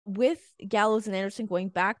with Gallows and Anderson going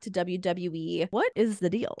back to WWE, what is the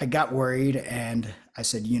deal? I got worried and I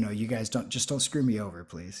said, you guys don't screw me over,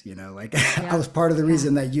 please. I was part of the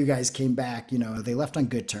reason that you guys came back. They left on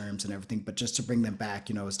good terms and everything, but just to bring them back,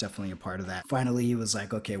 was definitely a part of that. Finally, he was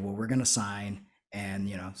like, okay, well, we're going to sign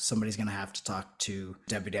and, somebody's going to have to talk to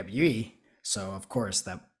WWE. So of course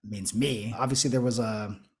that means me. Obviously there was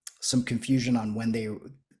some confusion on when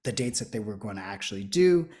the dates that they were going to actually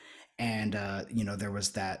do. And, there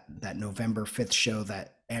was that November 5th show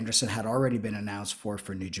that Anderson had already been announced for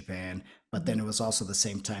New Japan, but then it was also the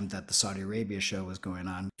same time that the Saudi Arabia show was going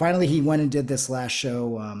on. Finally, he went and did this last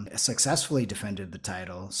show, successfully defended the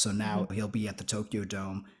title. So now he'll be at the Tokyo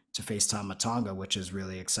Dome to face Tama Tonga, which is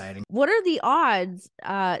really exciting. What are the odds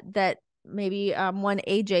that maybe one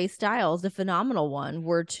AJ Styles, the phenomenal one,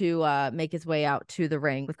 were to make his way out to the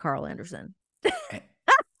ring with Carl Anderson?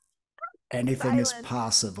 Anything is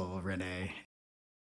possible, Renee.